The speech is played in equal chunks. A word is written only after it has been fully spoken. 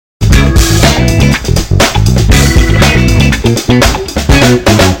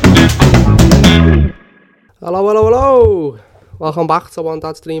Hello. Welcome back to One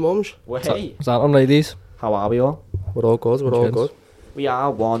Dad's Three Mums. Well, hey, What's that on, ladies? how are we all? We're all good. We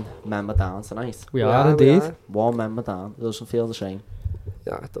are one member down tonight. We are indeed. One member down. It doesn't feel the same.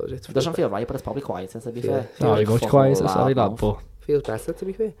 Yeah, it does. It doesn't feel right, but it's probably quieter, to be fair. No, he goes quiet, Fucking sorry loud lad, but feels better, to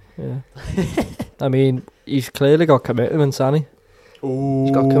be fair. yeah. I mean, he's clearly got commitments, hasn't he? Ooh.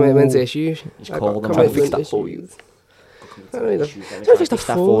 He's got commitment issues. He's I've called got them. commitment Fix that issues. for you. I don't know. Trying Don't fix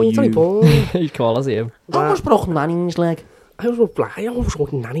that for you. It's only born. He's called us him. How much broken Nanny's leg? I was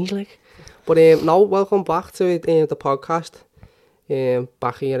walking nanny's leg. But now, welcome back to the podcast.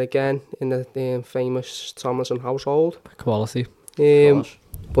 Back here again in the famous Thomason household. Quality.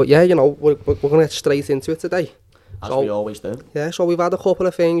 But yeah, you know, we're going to get straight into it today. As we always do. Yeah, so we've had a couple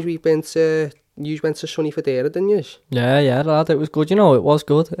of things. You went to Sunny Federa, didn't you? Yeah, lad, it was good, you know, it was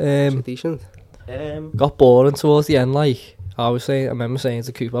good. Decent. Got boring towards the end, like, I remember saying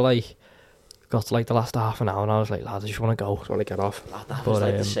to Cooper, like, got to like the last half an hour and I was like, lad, I just want to go. Just want to get off. That was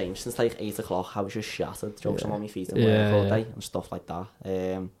like the same since like 8 o'clock. I was just shattered. Jokes on my feet and work all day and stuff like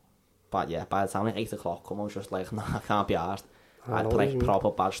that. But yeah, by the time like 8 o'clock I was just like, nah, I can't be arsed. I had like proper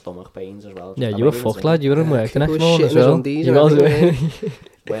bad stomach pains as well. Yeah, you were fucked, lad. You were in work the next morning as well. well. You was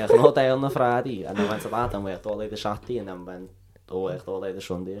working all day on the Friday and then went to that and worked all day the Saturday and then worked all day the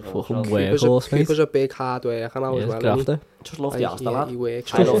Sunday. Fucking workhorse, mate. He was a big hard worker now as well. Grafter. Just love the Asda, lad. He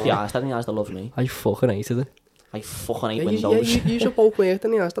works. I love the Asda and the Asda loves me. I fucking hated it. I fucking hate Windows. Yeah, you both worked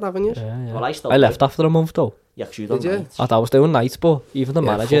in the Asda, haven't you? Yeah. Well, I left after a month though. Yeah, because you done Did you? nights. I was doing nights, but even the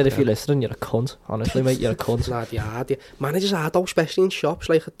manager, fuck if you're listening, you're a cunt. Honestly, mate, you're a cunt. Nah, the managers are though, especially in shops.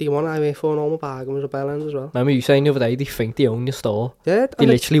 Like, the one I work for, normal bargain was a bellend as well. Remember you saying the other day, they think they own your store. Yeah, They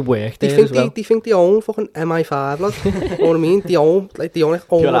literally work there think as well. they think they own fucking MI5, lad. You know what I mean? They own like You're a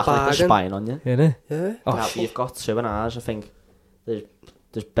acting like they're bargain. spying on you. Innit? Yeah. Oh, Now, you've got two and ours, I think.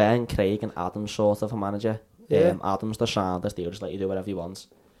 There's Ben, Craig and Adam sort of a manager. Yeah. Adam's the soundest, he'll just let you do whatever he wants.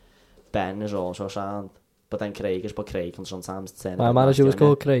 Ben is also sound, but then Craig can sometimes turn. My manager was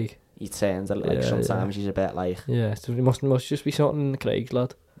called Craig. He turns it like sometimes he's a bit like. Yeah, so it must just be something Craig's,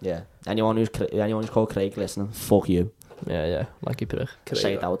 lad. Yeah. Anyone who's called Craig listening, fuck you. Yeah, like you prick.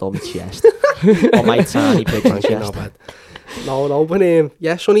 Say that with all my chest. On my tiny big chest. No, but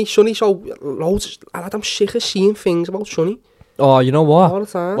yeah, Sonny, so loads. I'm sick of seeing things about Sonny Oh, you know all what?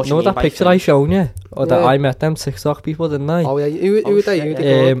 the time. What You know you mean that by picture thing? I shown you? Or that Yeah. I met them TikTok people, didn't I? Oh yeah, who were they? shit,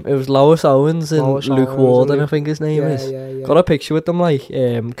 It was Lois Owens and Lois Luke Owens Warden, and I think his name is. Yeah. Got a picture with them, like,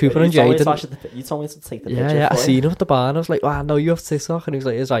 Cooper and Jaden. You told me to take the picture. Yeah, I for seen him at the bar and I was like, wow, no, you have TikTok. And he was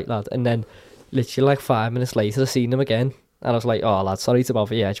like, it's right, lad. And then, literally like 5 minutes later, I seen him again. And I was like, oh, lad, sorry to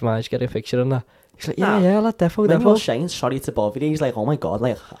bother you. Do you mind just get a picture and that? He's like, yeah, lad, defo. When you're saying sorry to bother you, he's like, oh my god,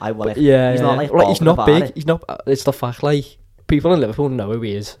 like, I will, like, Yeah, he's not like, he's bothered not about big. it. He's not, it's the fact, like, people in Liverpool know who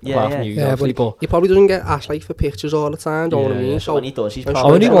he is. Apart from you, obviously, but he probably doesn't get asked like for pictures all the time, don't you know what I mean? So when he does, he's I I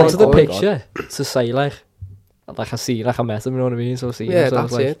probably only Oh, wanted oh the my picture to say, like I met him, you know what I mean? So I see him, yeah, so I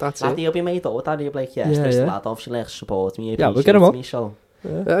was that's like, it. That's lad, it. he'll be made up with that, he'll be like, yes, Yeah, this yeah. lad obviously like support me, Yeah, we'll get him appreciates up.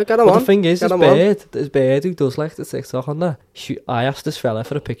 me, so. Yeah, get him But on. the thing is, Get this him on. bird who does like the TikTok on that, I asked this fella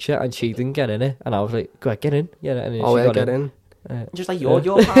for a picture and she didn't get in it. And I was like, go ahead, get in. And then Oh she yeah, got get in. Just like you're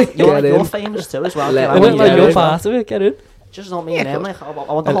famous too as well. Let I him want in, you Like, to you're do part of it, get in. Just not me and him, like, I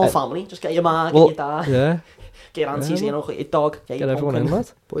want the whole family. Just get your mark, Well, get your dad, Yeah, get your aunties, you know, get your dog, get everyone in, lad.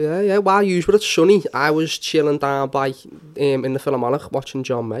 But yeah, while you were at Sunny, I was chilling down by in the Philharmonic watching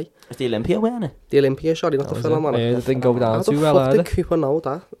John May. It's the Olympia, weren't it? The Olympia, sorry, not the That was it. Philharmonic. Yeah, it didn't go How down the too well fuck either. did Cooper know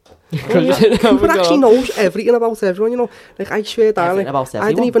that? Because you didn't have Cooper a actually go. knows everything about everyone, you know. Like, I swear down, Everything like, about I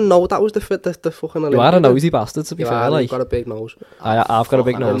everyone. didn't even know that was the fucking Olympia. You are a nosy bastard, to be You fair, are, you've like. got a big nose. I've got a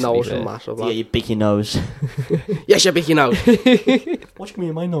big Fucking nose, to be Nose fair. massive, Yeah, lad. you big your nose. Yes, you big your nose. Watch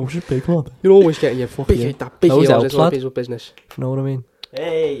me, my nose is big, lad. You're always getting your big, that big Nose nose helps, is not a lad. piece of business. You know what I mean?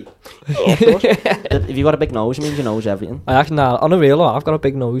 Hey! Of course. If you got a big nose, it means you knows everything. I actually, nah, on a real lot, I've got a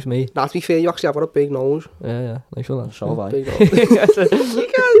big nose, me. Now, to be fair, you actually have got a big nose. Yeah, nice one, So have I. Big nose. You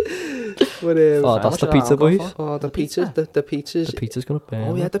can. But, Oh, that's the pizza, boys. oh, the pizzas, the pizzas. The pizza's gonna burn.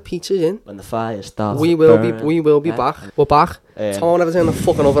 Oh yeah, the pizza's in. When the fire starts. We will be Yeah. back. We're back. Someone ever turned the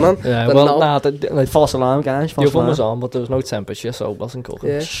fucking oven on. Yeah, Then well, now- nah, like, False alarm, guys. the False oven alarm. was on, but there was no temperature, so it wasn't cooking.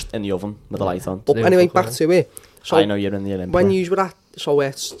 Yeah. Shh, in the oven with the light on. But Yeah, anyway, fuck back that. to it. So I know you're in the Olympia. when you were at, so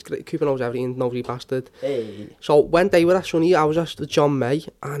it's Cooper knows everything, nobody bastard. Hey. So when they were at Sunny, I was at the John May,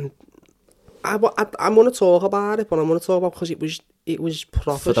 and I'm going to talk about it, but I'm going to talk about because it was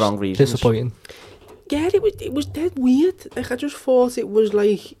proper. For the wrong reasons. Disappointing. Yeah, it was dead weird. Like, I just thought it was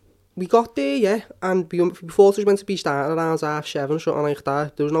like, we got there, yeah, and before it was meant to be starting around 7:30, something like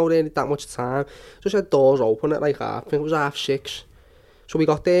that. There was no really that much time. Just had doors open at like I think it was 6:30. So we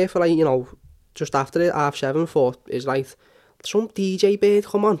got there for like, you know, just after it, 7:30, is like, some DJ bird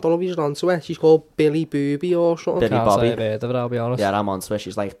come on, don't know if he's on to it. She's called Billy Booby or something. Billy Bobby. Can't say a bit of it, I'll be honest. Yeah, I'm on to it.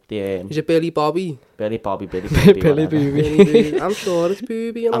 She's like the... Is it Billy Bobby? Billy Bobby, Billy Billy whatever. Booby. Billy Booby. I'm sure it's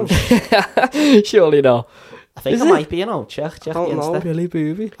Booby, you know. Surely not. I think Is it it? might be, you know. Check the Don't know. Insta. Billy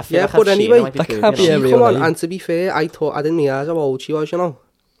Booby. I feel Yeah, like but I've seen anyway, it might be that Booby, can't be you know. a She real come on, name. and to be fair, I didn't realise how old she was, you know.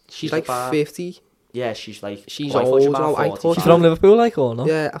 She's like about- 50. Yeah, she's like... She's well, I thought old she was now, about I 45. thought She's from Liverpool, like, or no?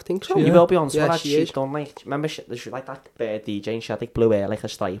 Yeah, I think so. She- You will be on to Yeah, that. she She's is. done like... Remember, she was like that DJ and she had like blue hair, like a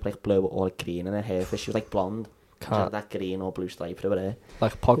stripe, like blue or like green in her hair. She was like blonde. She had Can't. that green or blue stripe through her hair.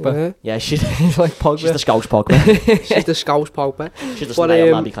 Like Pogba. Yeah. Yeah, she's He's like Pogba. the Scouse Pogba. She's the Scouse Pogba. She's the But,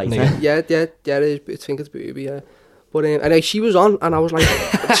 snail um, Naby Keita. Nigga. Yeah, it is, I think it's Booby, yeah. But anyway, she was on, and I was like,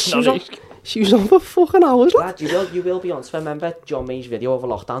 she was on for fucking hours, like. Lad, you will be on to remember John May's video over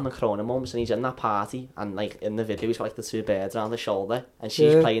lockdown, the Corona Mums, and he's in that party, and like in the video he's got like the two birds around the shoulder, and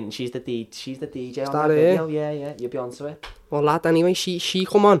she's Yeah. playing, she's the DJ Is on that that it? video. Yeah, you'll be on to it. Well, lad, anyway, she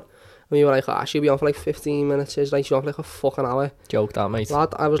come on. And we were like, she'll be on for like 15 minutes. She's like, she's on for like a fucking hour. Joke that, mate.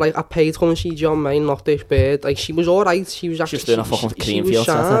 Lad, I was like, I paid to come and see John May, not this bird. Like, she was alright. She was actually... She's doing a fucking she cream was field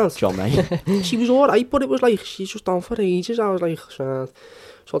sound. set, John May. She was alright, but it was like, she's just on for ages. I was like, sad.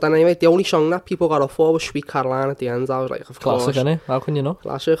 So then anyway, the only song that people got up for was Sweet Caroline at the end. I was like, of Classic, course. innit? How can you know?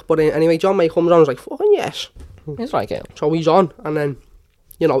 Classic. But anyway, John May comes on, I was like, fucking yes. He's right, girl. So he's on, and then,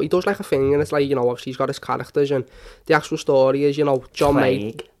 you know, he does like a thing, and it's like, you know, obviously he's got his characters, and the actual story is, you know, John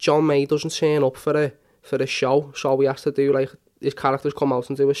May doesn't turn up for a show, so he has to do, like, his characters come out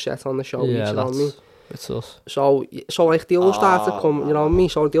and do a set on the show, Yeah, you know what I mean? that's... It's us. So like, they all start to come, you know what I mean?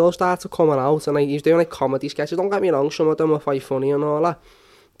 So they all start to coming out, and like, he's doing like comedy sketches. Don't get me wrong, some of them were quite funny and all that.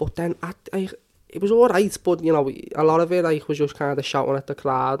 But then, it was alright, but, you know, a lot of it, like, was just kind of shouting at the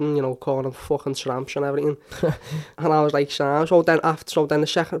crowd and, you know, calling them fucking tramps and everything. And I was like, Sam. So then the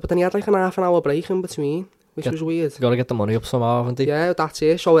second, but then he had like an half an hour break in between, which was weird. You gotta get the money up somehow, haven't you? Yeah, that's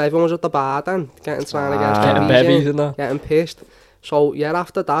it. So everyone was at the bar then, trying to get Getting bevies and that. getting pissed. So yeah,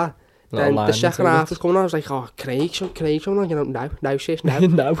 after that, Not then lying the second into half it. was coming on. I was like, oh, Craig, you know, no, sis, no. No.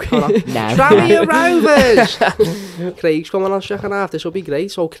 No. Tranmere Rovers! Craig's coming on second half, this will be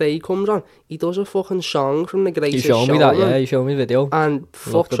great. So Craig comes on, he does a fucking song from the Greatest You showed me that, Showman, yeah. You showed me the video. and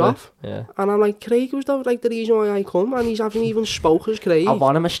Loved fucks it, off. Yeah. And I'm like, Craig was the reason why I come, and he's haven't even spoke as Craig. I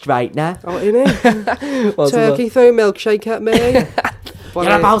want him a straight now. Oh, innit? What's Turkey through milkshake at me. But,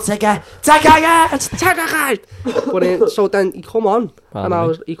 You're about to get it's Tagagard! But so then he come on,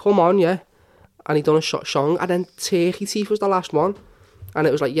 and he come on, yeah, and he done a song, and then Turkey Teeth was the last one, and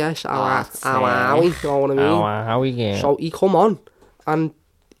it was like, yes, ow, you know what I mean? How we get? So he come on, and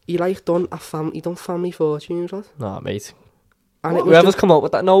he like done Family Fortunes, lad. Nah, mate. And it was Whoever's just, come up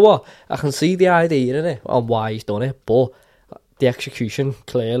with that, know what? I can see the idea in it on why he's done it, but the execution,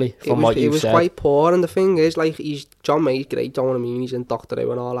 clearly, from what it you've was said. quite poor, and the thing is, like, John May's great, don't know what I mean? He's in Doctor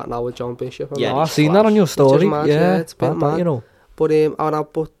Who and all that now with John Bishop. And Yeah, that. I've seen that on your story. mad, Yeah, yeah, it's a bit that, mad. you know. But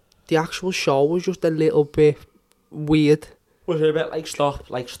but the actual show was just a little bit weird. Was it a bit like stop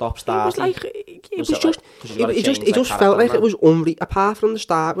It start? was like it Was was it just like- 'cause you gotta it just change, like, felt like character it was unreal. Apart from the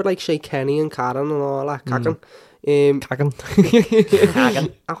start with like say Kenny and Karen and all that cacking.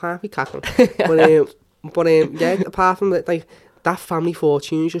 Cagging. I can't be cacking. But yeah, apart from that, like that Family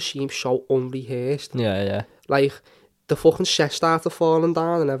Fortunes just seems so unrehearsed. Yeah. Like the fucking set started falling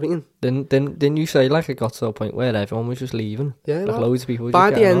down and everything. Didn't you say, like, it got to a point where everyone was just leaving? Yeah, Like, well, loads of people were by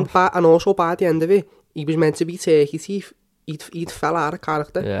just the getting end, off. and also by the end of it, he was meant to be Turkey Teeth. He'd fell out of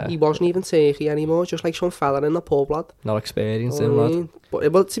character. Yeah. He wasn't even Turkey anymore, just like some fella in the pub, lad. Not experienced You in, know what I lad. mean?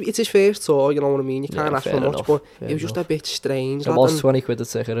 But it's his first tour, you know what I mean? You Yeah, can't ask fair for much, enough, but fair it was just enough. a bit strange. It lad, was and- 20 quid a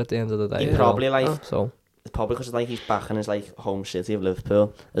ticket at the end of the day. He as probably well. like So, it's probably because like he's back in his like home city of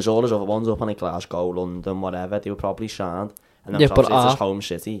Liverpool. There's all his other ones up in like Glasgow, London, whatever. They were probably shined, and then Yeah, yeah, but it's his home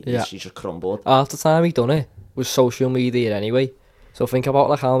city. yeah. He's just crumbled. half the time he done it was social media anyway. So think about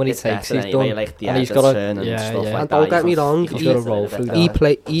like how many It's takes better he's anyway, done. like the And he's editing got and yeah, stuff yeah. like And that. don't get me wrong, he's gotta roll through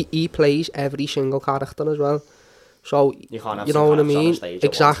that. he plays every single character as well. So, You can't have you some know what I characters on mean? stage at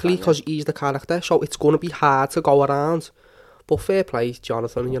once, Exactly, can you? because he's the character. So it's going to be hard to go around. But fair play,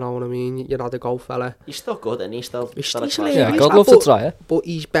 Jonathan, you know what I mean? You're not a go fella. He's still good, and he's still. He's still a still class Yeah, hilarious, God lad, love to but- try it. But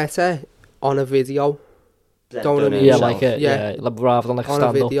he's better on a video. than don't doing know it me. Yeah, himself. like it. Yeah. Yeah, like, rather than like On a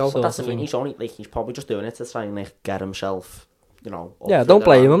stand up. video. sort That's the of thing. thing. He's only like he's probably just doing it to try and like get himself, you know. up Yeah, through don't the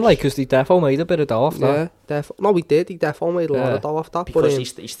blame him, ranks. like, because he defo made a bit of dough off Yeah, that. no, he did. He definitely made a lot Yeah. of dough off that. Because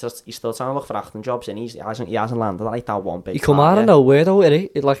But he's still trying to look for acting jobs, and he hasn't landed like that one big. He come part out of yet. nowhere though, innit?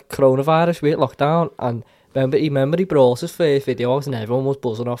 It like coronavirus, weird lockdown, and Remember he brought his first videos and everyone was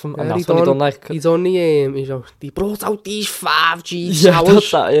buzzing off him, and Yeah, that's when he done like... He's only, he brought out these 5G Yeah, that's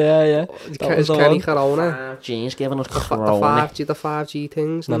towers. that, yeah. That was Kenny on. Corona. James giving us The corona. 5G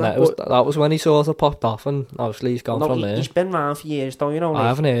things. And And that was when he sort of popped off, and obviously he's gone No, from there. he's been around for years, don't you know? I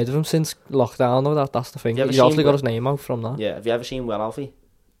haven't heard of him since lockdown, though, that's the thing. Have you He's ever obviously seen got his name out from that. Yeah, have you ever seen Will, Alfie?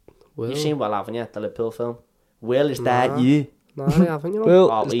 Will. You've seen Will, haven't you? The Liverpool film. Will, is Nah. that you? No, they haven't, you know. Well,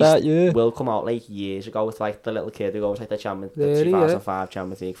 Oh, is he's- that you? Will come out like years ago with like the little kid who goes like the Really, 2005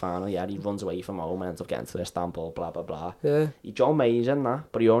 Champions League final. Yeah, he runs away from home and ends up getting to Istanbul, blah blah blah. Yeah. He's John Mays in that,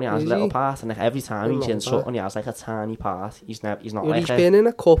 but he only has a Is little he? part, and like every time he's Not in bad. something, he has like a tiny part. He's not Well, like he's a, been in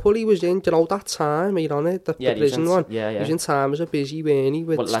a couple. He was in, do you know that time? He on it, the yeah, he was prison in, one. yeah, He yeah. was in Time as a Busy, weren't he,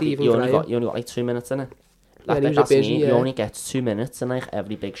 with But like, Stephen you only Graham. got like 2 minutes in it. Yeah, Like, he was that's a busy, me. yeah. He only gets 2 minutes in like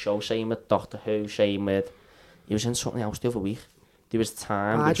every big show. Same with Doctor Who. Same with. He was in something else the other week. There was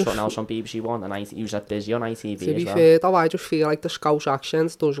time. There was just- something else on BBC One, and he was that busy on ITV To be as well. fair, though, I just feel like the Scouse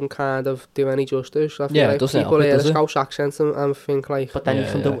accent doesn't kind of do any justice. I feel Yeah, it like doesn't people help it, hear the does it? Scouse accent and think like, But then Yeah,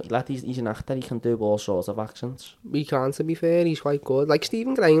 he can yeah. do like he's an actor. He can do all sorts of accents. he can, to be fair, he's quite good. Like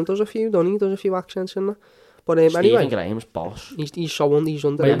Stephen Graham does a few, doesn't he? Does a few accents in there. But Stephen anyway, Graham's boss. he's he's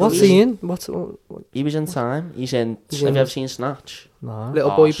underrated. Wait, what's he in? What? He was in Time. He's in. He's Have in- you ever seen Snatch? Nah.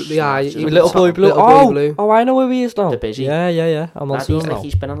 Little Oh, boy, snatch. yeah, Little Boy Blue. Little Boy Blue. Oh, I know where he is now. The Busy. Yeah. I'm on That, seeing he's, like, now.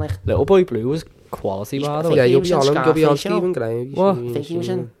 he's been in like. Little Boy Blue was quality, He's- by I the think Yeah, way. he you'll was be in on him. You'll be on Scarface, you know? Stephen Graham. What? I think he was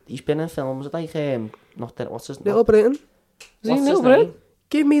in. He's been in films like not that. What's his name? Little Britain. Is he What's his Little Britain? name?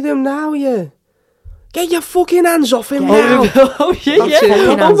 Give me them now, yeah. Get your fucking hands off him Yeah. now. Oh, yeah. That's it.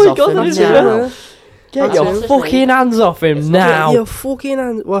 Oh, Hands my off God, him that is now. it. Get That's your it. fucking hands off him It's Get now. your fucking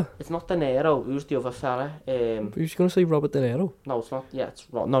hands. What? It's not De Niro. Who's the other fella? Who's going to say Robert De Niro? No, it's not. Yeah, it's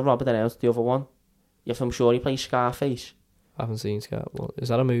not Robert De Niro. It's the other one. Yes, I'm sure he plays Scarface. I haven't seen Scarface. Is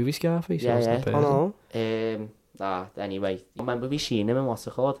that a movie, Scarface? Yeah, Or is it a yeah. person? Oh no. Anyway, I remember we seen him in what's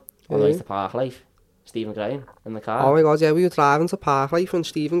it called? On the way to Park Life. Stephen Graham in the car. Oh my god, yeah, we were driving to Park Life and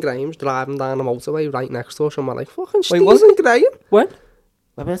Stephen Graham's driving down the motorway right next to us and we're like, fucking Stephen was Graham? When?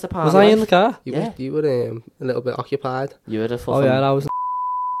 When we went to Park Was Life. I in the car? You were a little bit occupied. You were the Oh, fucking... yeah, I was...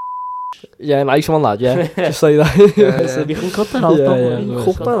 Yeah, nice one, lad, yeah. Just say that. Yeah, We can cut that out, Yeah, don't yeah, worry. no,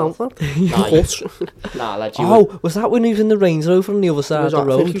 Cut that out, man. Nah, you- Cut. Nah, lad, you were... Oh, was that when he was in the Range Rover on the other side of the I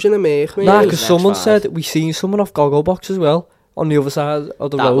think he road? was in a make, mate. Nah, was because next someone five. said we seen someone off Gogglebox as well on the other side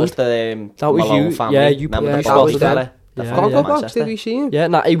of the That road. was the That was Malone you. family. Yeah, you Remember yeah, the that was Boston them. fella? The Yeah, fucking yeah. Gogglebox, Manchester? did we see him? Yeah,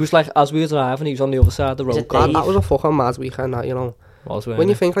 nah, he was like, as we were driving, he was on the other side of the Is road. it going, That was a fucking mad weekend, that, you know. Was When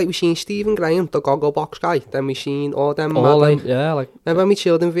you think, like, we seen Stephen Graham, the Gogglebox guy, then we seen all them all mad, them, like... yeah, like, Remember when we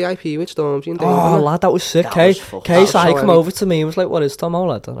chilled in VIP with Stormzy and Dave? oh, lad, that was sick. That Kay, was fucking- Kay that was Sai so come heavy. over to me and was like, what is Tom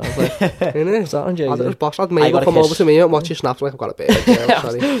Holland? And I was like, Innit? is that on I Jay-Z? was boss lad I Mabel got a come kiss. over to me and watch his snaps like I've got a beard. Yeah,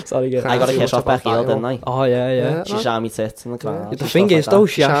 sorry. Sorry, yeah. I got a Too kiss much off Becky about Hill, that, didn't I? Oh, yeah. Yeah. She shot me tits in the car. The thing is, though,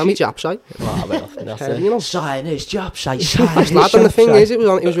 she Shami actually... Jap site. Oh, well, that's You it. know. Sign his job, say Lad, and the thing is, it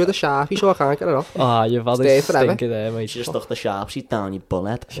was with a Sharpie, so I can't get it off. Ah, you've had Stay a forever. stinker there, mate. She just stuck the sharp sheet down your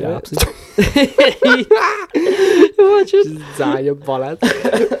bullet. Sharps. Giant bollard.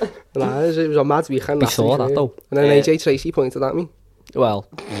 Nah, it was a mad weekend. We that, saw to be that, fair. though. And then AJ Tracy pointed at me. Well,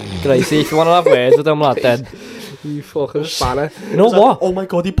 Gracie, if you want to have words with him, lad, then... You fucking spanner. You know what? Oh my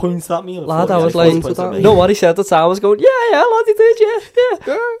god, he points at me. Lad, I was he like, points at me. you know what he said at the time? I was going, yeah, lad, he did,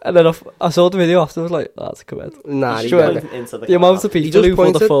 yeah. And then I saw the video after, I was like, that's a comment. Nah, he Sure. didn't. Into the The amount of He people just who would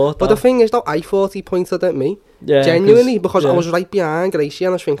have pointed. thought But that. the thing is, though, I thought he pointed at me. Yeah, Genuinely, because I yeah. was right behind Gracie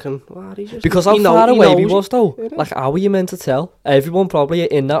and I was thinking, wow, he's just... Because how he know- far he away he knows- was, though. Yeah. Like, how were you meant to tell? Everyone probably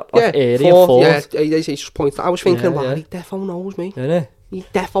in that Yeah, like, area fourth, thought. yeah, he just pointed. I was thinking, Yeah, wow, yeah. he defo knows me. Innit? He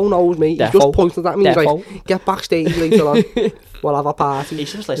defo knows me. He Defo. just pointed at me. He's like, Defo. get backstage later on. We'll have a party.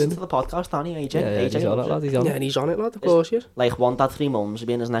 He's just listening to the podcast, aren't he, AJ? Yeah, AJ he's on it, lad, he's on Yeah, it. and he's on it, lad, of course, yes. Like one dad, 3 mums,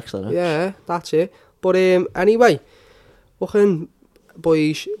 being his next lyrics. Yeah, that's it. But anyway, fucking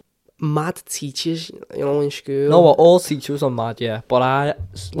boys, mad teachers, you know, in school. No, well, all teachers are mad, yeah. But I,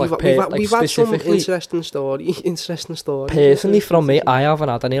 like, we've had some specifically, interesting stories. personally from me, I haven't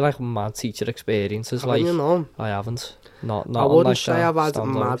had any, like, mad teacher experiences. Like, you know, I haven't. Not I on, wouldn't like, say that I've had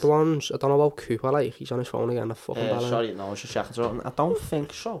stands mad out. ones. I don't know about Cooper, like, he's on his phone again, the fucking balance. Sorry, no, I was just checking something. I don't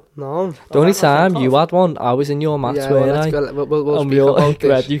think so. No. The only I time think you of. had one, I was in your maths, Yeah, well, weren't let's I? go, we'll And speak we all, about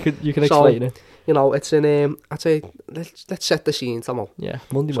Greg, this. you can So, explain it. You know, it's in, I'd say, let's set the scene, Tomo. Yeah,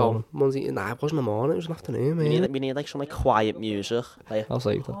 Monday morning. So, Monday, nah, it wasn't a morning, it was an afternoon, man. We need like some like quiet music. Like, I'll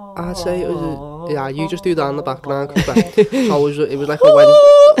say that. I'd say it was, yeah, you just do that in the background. So it was like a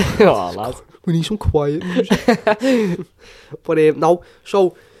wedding. Oh, lad. We need some quiet music. But no,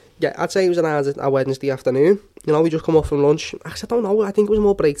 so Yeah, I'd say it was around a Wednesday afternoon. You know, we just come off from lunch. Actually, I don't know. I think it was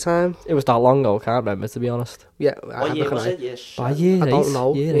more break time. It was that long ago, I can't remember, to be honest. Yeah. What year was it? Yes. By year I don't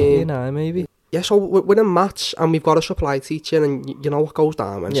know. Year 9, maybe. Yeah, so we're in maths and we've got a supply teacher, and you know what goes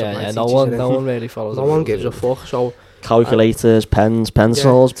down when supply teachers no one really follows. No one gives a fuck. So Calculators, pens,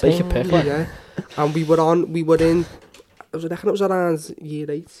 pencils. Take your pick. Like. Yeah, and we were in. I reckon it was around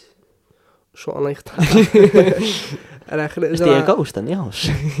year 8, something like that. I reckon it was Is there a around. ghost in the house?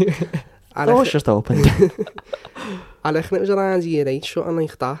 I The door's reckon, just opened. I reckon it was around year 8, something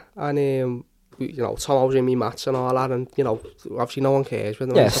like that. And you know, Tom was in me maths and all that, and you know, obviously no one cares.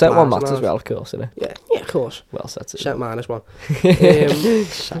 With Yeah, set 1 maths as well, of course, isn't it? Yeah, of course. Well, set it. Set -1.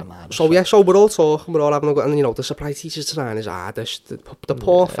 So So yeah, so we're all talking, we're all having a go, and you know, the supply teacher's trying his hardest, the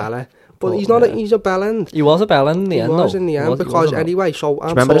poor fella. But he's not, he's a bellend. He was a bellend in the end, He was in the end, because anyway, so I'm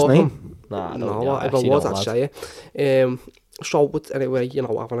remember his talking. name? Nah, No, I was, I'd say it. So, but anyway, you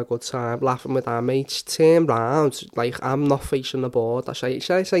know, having a good time, laughing with our mates, turn round, like, I'm not facing the board. I say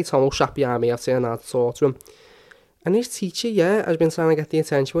Tom sat behind me, I turn around to talk to him. And his teacher, yeah, has been trying to get the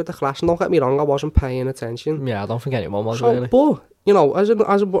attention with the class. And don't get me wrong, I wasn't paying attention. Yeah, I don't think anyone was, So, really. but, you know, as a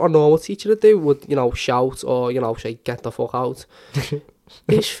normal teacher would do, would, you know, shout or, you know, say, get the fuck out.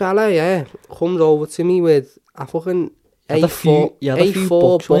 This fella, yeah, comes over to me with a fucking A4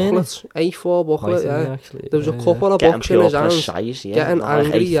 booklet. A4 booklet, yeah. There was a couple of books in his hands. Getting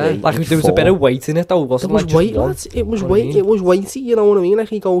angry, yeah. Like, there was a bit of weight in it, though. It wasn't like weight, just one. lads. It was weight. It was weighty, you know what I mean? Like,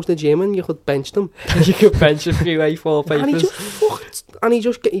 he goes to the gym and you could bench them. You could bench a few A4 papers. And he just fucked. And he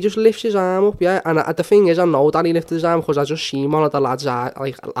just lifts his arm up, yeah. And the thing is, I know that he lifted his arm because I just seen one of the lads'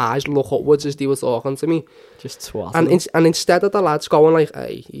 eyes look upwards as they were talking to me. Just swat. And instead of the lads going like,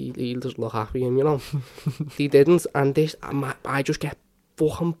 hey, he does look happy, you know, they didn't. And I just get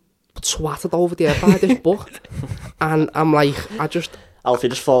fucking swatted over there by this book. And I'm like, Alfie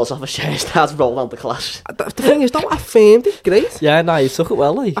just falls off a chair and starts rolling out the class. The thing is, though, I filmed it great. Yeah, no, you took it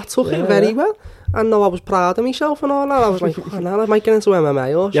well, like. I took it very well. And no, I was proud of myself and all that. I was like, oh, now I might get into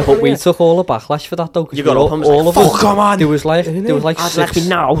MMA or something. Yeah, but we took all the backlash for that, though. You got up and all of us. Come on! There was like I'd six,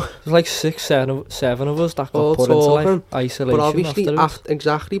 now. there was like 6, 7 of us that got All put into like talking. isolation. But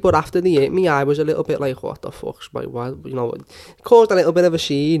obviously, but after they hit me, I was a little bit like, what the fuck's my, what, you know, it caused a little bit of a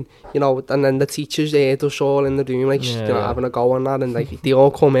scene, you know, and then the teachers heard us all in the room, like, you know, having a go on that, and like, they all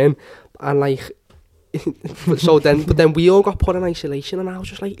come in, and like, but then we all got put in isolation, and I was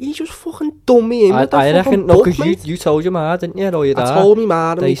just like, he just fucking done me in with the I reckon, fucking no, book, because mate. you told your ma, didn't you, or your dad? I told me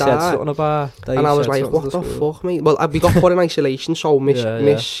ma and they me said dad. something about, And I was like, what the fuck, mate? Well, we got put in isolation, so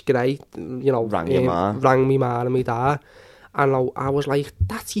Miss Gray, you know, Rang your ma. Rang me ma and me dad. And I was like,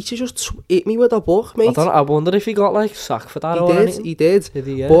 that teacher just hit me with a book, mate. I wonder if he got like sacked for that or anything. He did. Did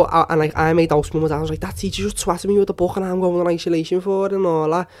he, yeah? But I made out with my dad. I was like, that teacher just twatted me with a book and I'm going in isolation for it and all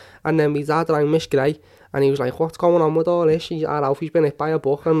that. And then my dad rang Miss Gray and he was like, what's going on with all this? Alfie's been hit by a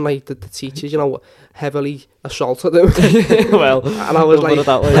book, and like the teachers, you know, heavily assaulted him. Well, and I was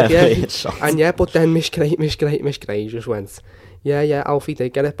like, yeah. And yeah, but then Miss Gray just went, yeah, Alfie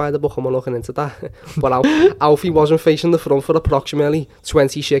did get it by the book and we're looking into that. But Alfie wasn't facing the front for approximately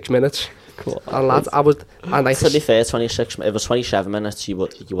 26 minutes. Cool. And lads, To be fair, 26, if it was 27 minutes, you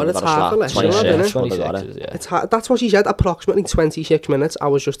would have got a slap. 26 would have got it. Yeah. That's what she said, approximately 26 minutes I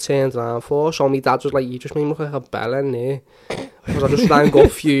was just turned around for. So my dad was like, you just made me look like a bell in there. Because I just rang up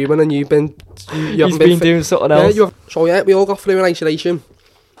fuming and you've been doing something else. So yeah, we all got through in isolation.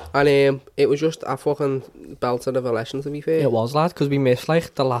 And it was just a fucking belter of a lesson, to be fair. It was, lad, because we missed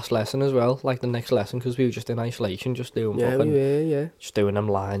like the last lesson as well, like the next lesson, because we were just in isolation, just doing just doing them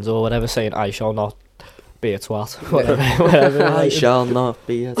lines or whatever, saying I shall not be a twat. Whatever. I shall not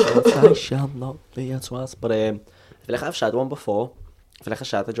be a twat. I shall not be a twat. But I feel like I've said one before. I feel like I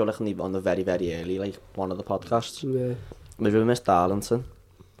said it on the very, very early, like one of the podcasts. Yeah. Maybe with Miss Darlington.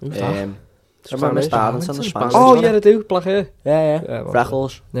 Who's that? Remember Miss Darlington, the Spanish? Oh, yeah, I do. Black hair. Yeah.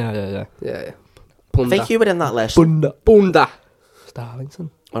 Freckles. Yeah. I think you were in that lesson. Bunda.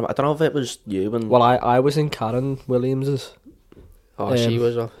 Darlington. I don't know if it was you and... Well, I was in Karen Williams's. Oh, she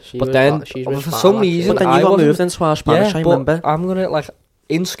was off. But then, for some reason, But then you got moved into our Spanish, I remember. I'm going to, like,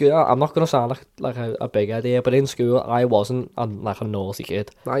 in school, I'm not going to sound like a big idea, but in school, I wasn't like a naughty kid.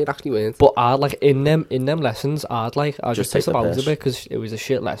 No, you actually weren't. But I'd, like, in them lessons, I was just pissed about it a piss. bit, because it was a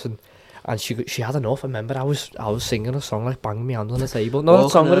shit lesson. And she had enough. I remember I was singing a song, like banging my hands on the table. No, that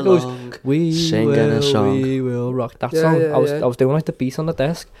song where it goes, we will rock. That song. I was doing like the beat on the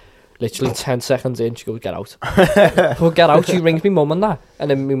desk. Literally 10 seconds in, she goes, get out. Get out, she rings me mum and that.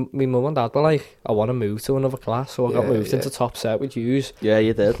 And then my mum and dad were like, I want to move to another class. So I got moved into top set with yous. Yeah,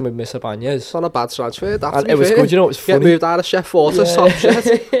 you did. With Miss Abanyas. It's not a bad transfer, that's And it was good, you know, it was Get funny. moved out of Chef 4 to top set.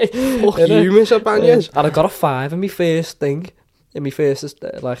 Fuck you, Miss Abanyas. And I got a 5 in my first thing. In my first,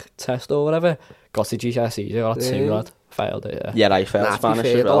 test or whatever. Got the GCSEs, I got a 2, lad. Failed it, yeah. Yeah, I failed Spanish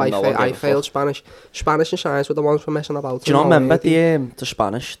as well. I failed Spanish. Spanish and science were the ones for messing about. Do you not remember the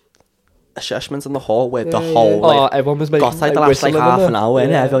Spanish assessments in the hall where the whole like everyone was making got like the last like half an hour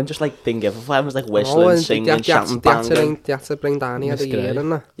and yeah. everyone just like didn't give a fuck. Everyone was like whistling, singing, chanting, banging. They had to bring Danny at the year,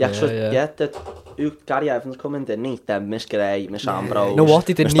 didn't they? Gary Evans come in, didn't he? Then Miss Gray, Miss Ambrose. You know what?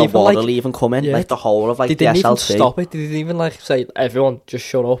 They didn't Mr. even like Waddle even come in, like the whole of like they the didn't even SLT. stop it. They didn't even like say everyone just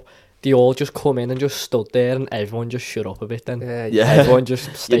shut up. They all just come in and just stood there, and everyone just shut up a bit. Then everyone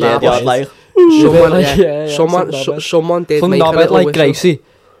just stayed. Like someone did some make a knobbit little like whistle. Gracie.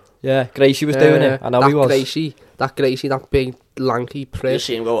 Yeah, Gracie was doing it. I know he was. That Gracie, that big lanky you prick.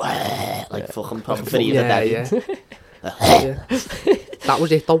 see him go like fucking free the daddy. That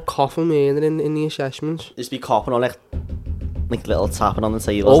was it though, coughing mainly in the assessments. Just be coughing on like little tapping on the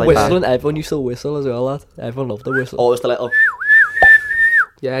tables All like whistling, that. everyone used to whistle as well, lad. Everyone loved the whistle. Always the little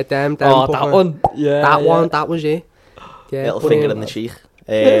Yeah, them. Oh, that one. Yeah, that one, that was it. Yeah, little finger in the cheek.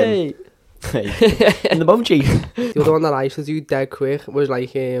 Hey. In the bum cheek. The other one that I used to do dead quick was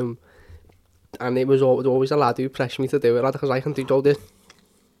like, and it was always a lad who pressed me to do it, lad, because I can do all this.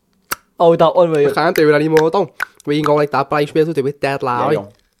 Oh, that one where I can't do it anymore, though. Where you can go like that, but I used to be able to do it dead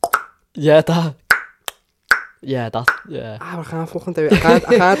loud. Yeah, that. Yeah, that. Yeah. I can't fucking do it. I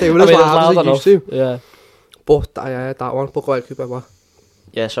can't do it as loud as I used to. Yeah. But that one, but like, remember.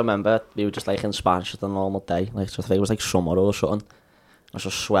 Yeah, so I remember we were just like in Spanish the normal day. Like, so I think it was like summer or something. I was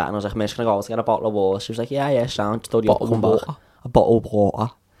just sweating. I was like, Miss, can I go to get a bottle of water? She was like, yeah, sound. Study up, come back. A bottle of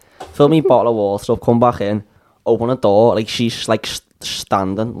water. Fill me a bottle of water, so come back in, open the door. Like, she's like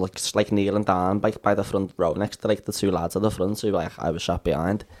standing, like kneeling down by the front row next to like the two lads at the front. So like, I was sat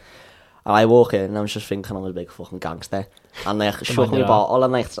behind. And I walk in and I was just thinking I was a big fucking gangster. And like, shook me bottle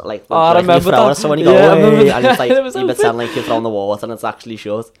and like I remember that. So when you go, hey, and it's like, you pretend like you're throwing the water and it's actually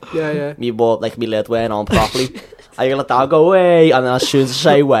shut. Yeah. Me bought like me lid wearing on properly. I let that go away, and then as soon as I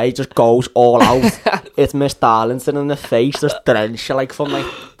say way, it just goes all out. It's Miss Darlington in the face, just drenched like from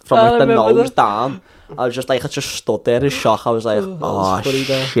the nose down. I was just like, I just stood there in shock. I was like, oh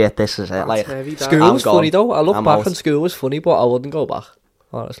shit, this is it. Like, school was funny though. I look back and school was funny, but I wouldn't go back.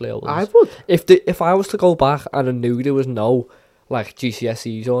 Honestly, I wouldn't. I would. If I was to go back and I knew there was no like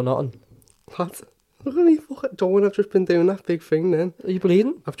GCSEs or nothing. What? Look at me fucking John, I've just been doing that big thing then. Are you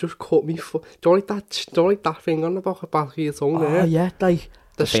bleeding? I've just cut me foot. Do you like that thing on the back of your tongue there? Oh yeah, like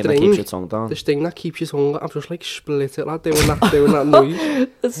the thing string that keeps your tongue down. The string that keeps your tongue down. I've just like split it like doing that noise.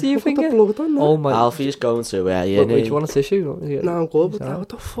 Let's see your finger. The blood on that. Oh my. Alfie's going to Wait, do you want a tissue? No, I'm good, but what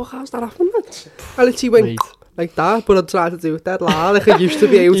the fuck, how's that happened? I literally went like that, but I tried to do it dead loud like I used to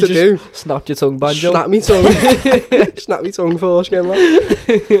be able to do. Snapped your tongue, banjo. Snap me tongue. Snap me tongue foreskin,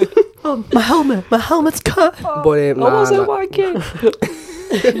 man. Oh, my helmet's cut. But I wasn't wanking.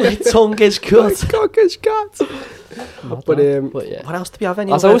 My tongue is cut. My cock is cut. But yeah. What else do we have?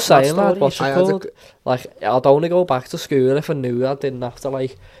 Any as I was saying, lad, what's it I called? Like, I'd only go back to school if I knew I didn't have to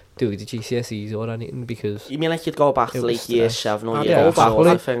like do the GCSEs or anything, because you mean like you'd go back to like year 7 or year 8 back, or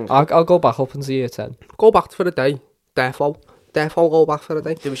something? I'll go back up into year 10. Go back for a day. Defo go back for a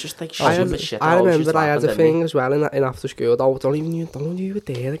day. There was just like I shit. remember I had a thing as well in after school. Don't you were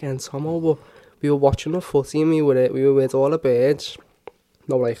there again, Tomo, but we were watching the footy and we were with all the birds.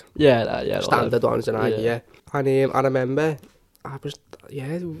 No, like standard ones and yeah. And I remember I was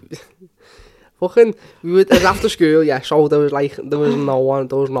fucking we were after school, yeah. So there was no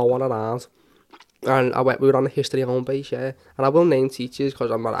one around. And we were on a history home base, yeah. And I won't name teachers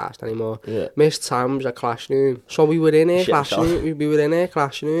because I'm not asked anymore. Yeah. Miss Tam was a classroom. So we were in her classroom. We were in her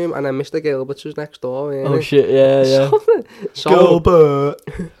classroom, and then Mr. Gilbert was next door. Oh shit, yeah. So, Gilbert.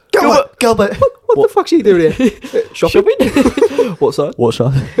 What the fuck's he doing here? Shopping? What's that? What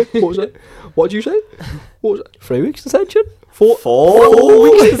was that? What did you say? What was that? 3 weeks detention?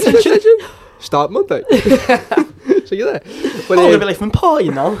 4 weeks detention? Start Monday. So you're there. But I'm going to be like from party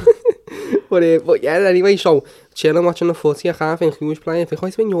now. But yeah, anyway, so chilling watching the footy. I can't think who was playing. I think it might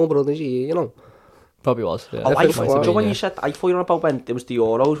have been your brothers here, you know. Probably was. Yeah. Oh, I thought when you said, I thought you were about when it was the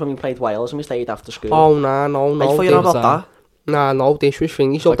Euros when we played Wales and we stayed after school. Oh, no. I thought you were about that. No, this was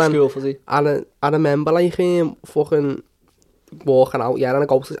thingy. So like then, school footy. I remember like fucking walking out, yeah, and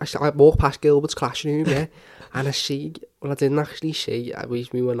I walk past Gilbert's classroom, yeah, and I didn't actually see, we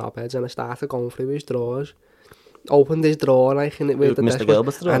were knobheads, and I started going through his drawers. opened his drawer like in it with the Mr. dashboard.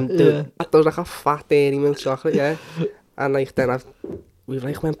 Gilbert's drawer. And there was like a fat Dairy Milk chocolate, yeah. And like then we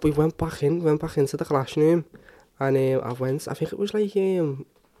went back into the classroom, and I think it was like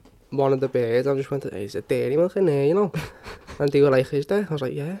one of the birds. I just went, hey, is there Dairy Milk in there, you know? And they were like, is there? I was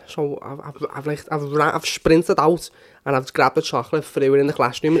like, yeah. So I've sprinted out and I've grabbed the chocolate, threw it in the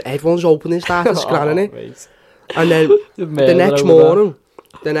classroom, and everyone's opened and started scanning it. And then the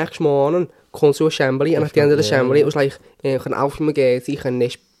next morning, come to assembly, and at the end of the assembly, it was like, gaan Alfie McGarty, gaan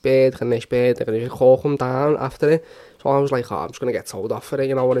nish bed, and they call him down after it. So I was like, oh, I'm just going to get told off for it,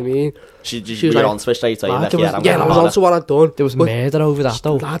 you know what I mean? She was like, on switch right away. Yeah, that was also what I'd done. There was murder over that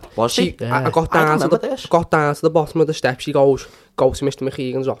though. Was she? I got down to the bottom of the steps. She goes, go to Mr.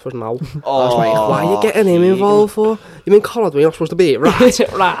 McKeegan's office now. I was like, why are you getting him involved for? You mean Collard, we're not supposed to be? Rat. Listen,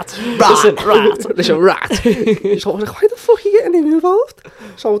 rat. So I was like, why the fuck are you getting him involved?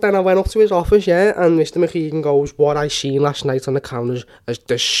 So then I went up to his office, yeah, and Mr. McKeegan goes, what I seen last night on the counters has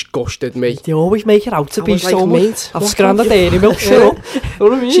disgusted me. They always make it out to be so much. I've what scrammed the Dairy Milk, shut up. You know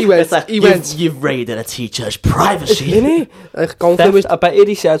what I mean? He went, you've raided a teacher's privacy. Innit? Like, going through his... Theft, I bet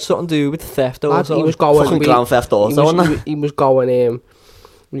he said something to do with theft or Lad, something. he was going... Fucking Grand Theft Auto, wasn't it? He was going,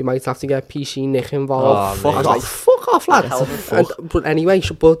 we might have to get PC Nick involved. Fuck I was off. like, fuck off, lad. But anyway,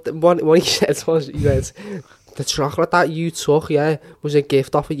 but what he said was, he went, the chocolate that you took, yeah, was a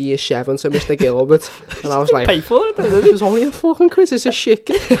gift off of year 7 to Mr. Gilbert. And I was like, pay for it, it was only a fucking quiz, it's a shit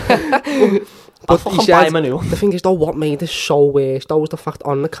gift. But he said, the thing is though, what made this so worse though was the fact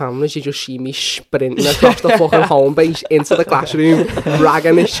on the cameras you just see me sprinting across the fucking home base into the classroom,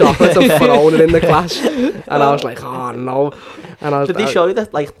 dragging his chocolate and throwing it in the class. And I was like, oh no. And I was, did they show you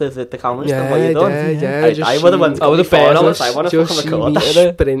that, like, the cameras? Yeah, what you done? yeah. I would have went. I would have failed. I want to fucking record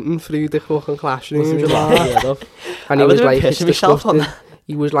that. Sprinting through the fucking classroom. And I he was would like, have pissed myself on that.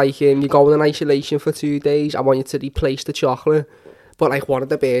 He was like, you go in isolation for 2 days. I want you to replace the chocolate. But like one of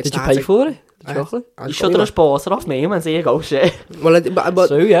the birds. Did you pay for it? The chocolate? You should have bought it off me and say, here you go, shit. Well, but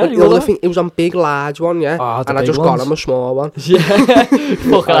so yeah, the other thing, it was a big, large one, yeah. And I just got him a small one. Yeah,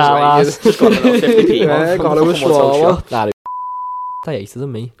 fucking hell, just got him a 50p yeah, got him a small one. Nah, they hated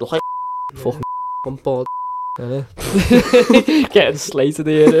than me. Look like fucking I'm bored. Getting slated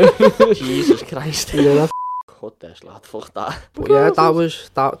here. Jesus Christ. Yeah, Cut this, lad, fuck that. but yeah, that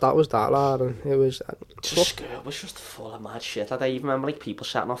was that, lad, and it was... School was just full of mad shit. Like, I even remember, like, people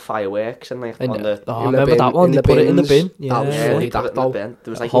setting off fireworks and, like, I on the... I remember that one, they put it in the bin. That was funny, that though. There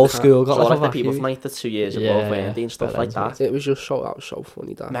was, like, whole school got like a the people from, like, the 2 years above, weren't they, and stuff like that. It was just so, that was so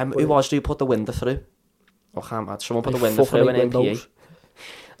funny, that. Remember, who was who put the window through? Oh, can't mad. Someone put the window through in MPE.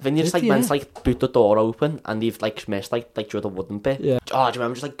 I think they just, like, meant to, like, boot the door open, and they've, like, missed, like, through the wooden bit. Yeah. Oh, do you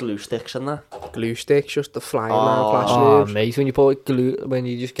remember just, like, glue sticks in there? Glue sticks, just the flying around Oh, classrooms. mate, when you put glue, when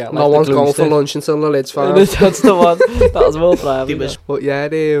you just get, like, No one's the glue going stick. for lunch until the lid's found. That's the one. That was more private. But yeah,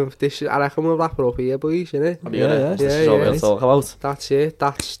 I reckon we'll wrap it up here, boys, innit? Yeah. This is all we'll talk about. That's it.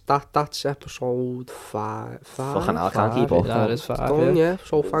 That's episode 5. Fucking hell, I can't keep up. That is 5, Done, yeah.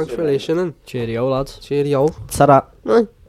 So thanks for listening. Cheerio, lads. Cheerio. Ta-da.